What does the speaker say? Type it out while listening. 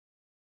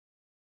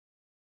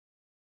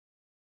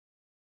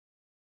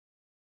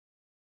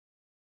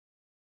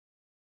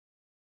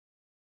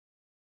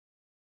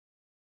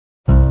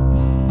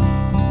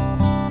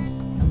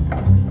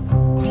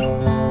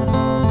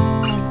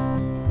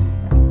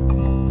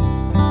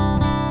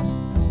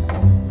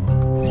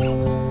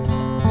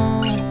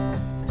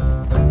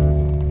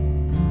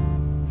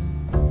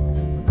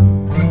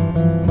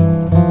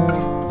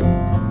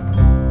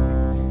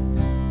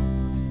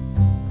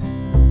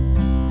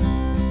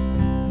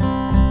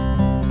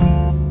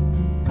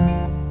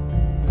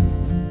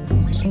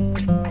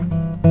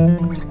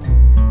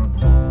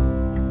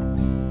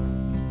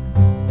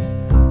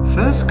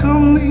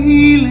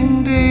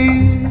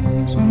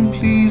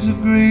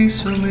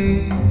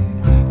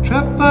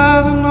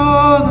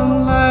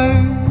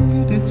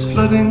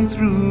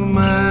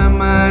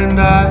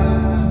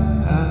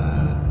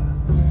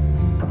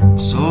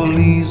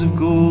of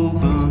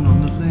gold burn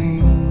on the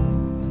lane.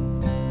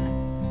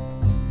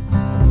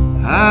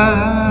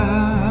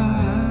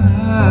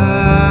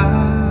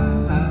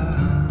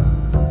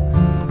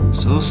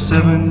 So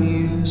 7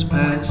 years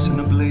pass in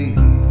a blaze.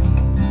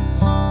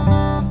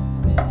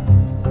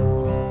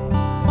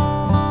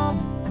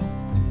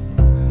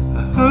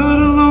 I heard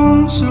a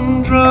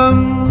lonesome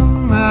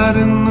drum out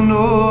in the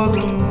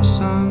northern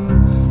sun,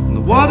 and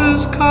the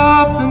water's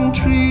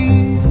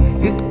carpentry,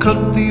 it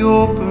cut the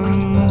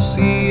open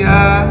sea.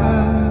 I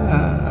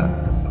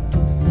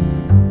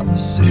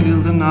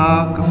sailed an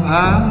arc of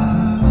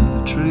high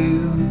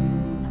betrayal.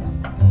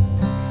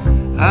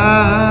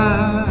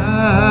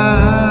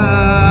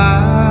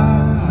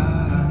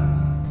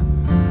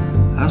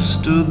 I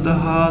stood the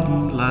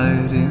hardened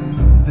light in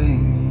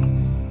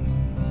vain.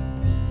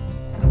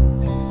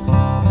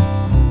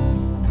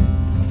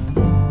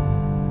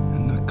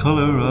 And the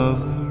color of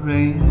the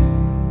rain,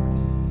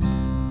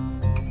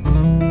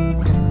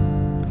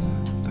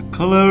 the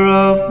color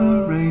of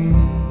the rain,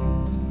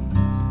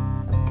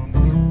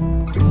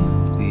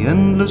 the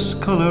endless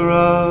color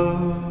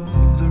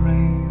of the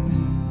rain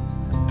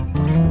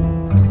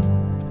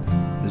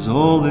is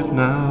all that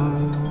now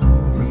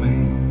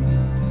remains.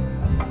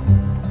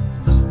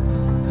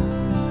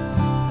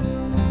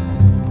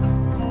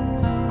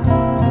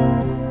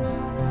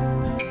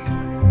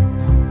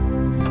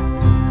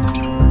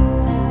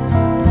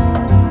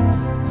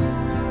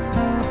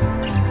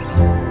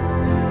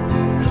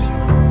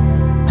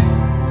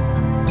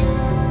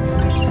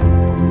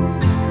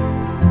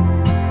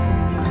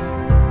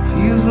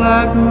 Feels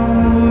like we're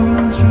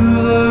moving through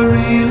the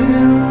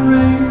reeling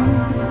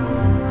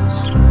rains.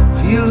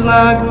 Feels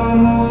like we're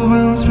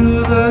moving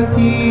through the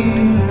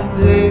healing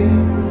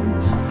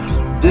days.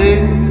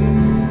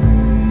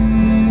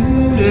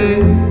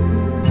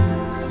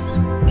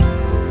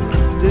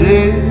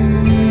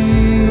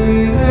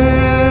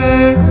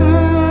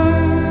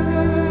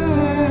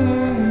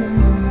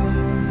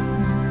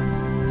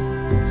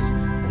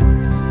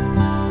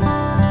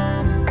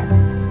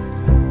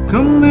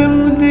 Come then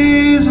the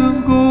days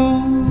of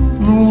gold,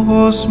 no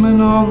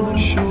horsemen on the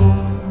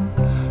shore.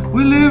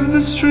 We live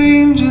the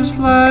strangest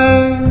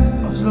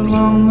lives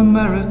along the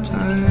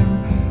maritime.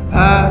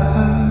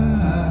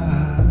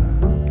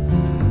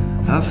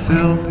 I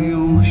felt the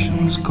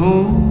ocean's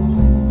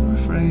cold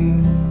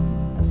refrain.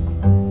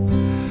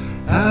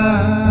 I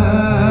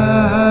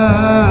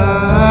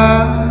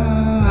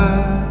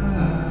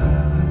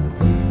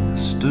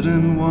stood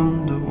in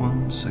wonder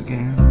once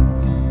again.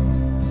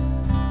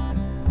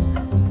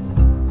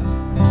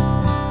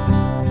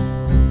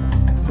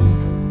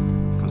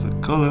 For the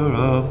color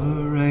of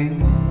the rain,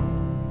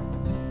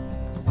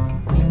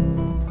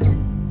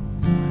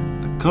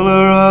 the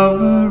color of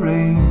the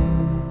rain,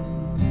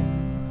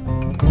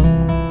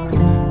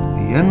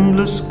 the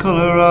endless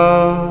color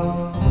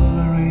of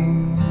the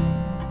rain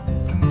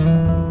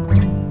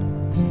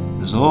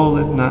is all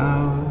that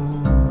now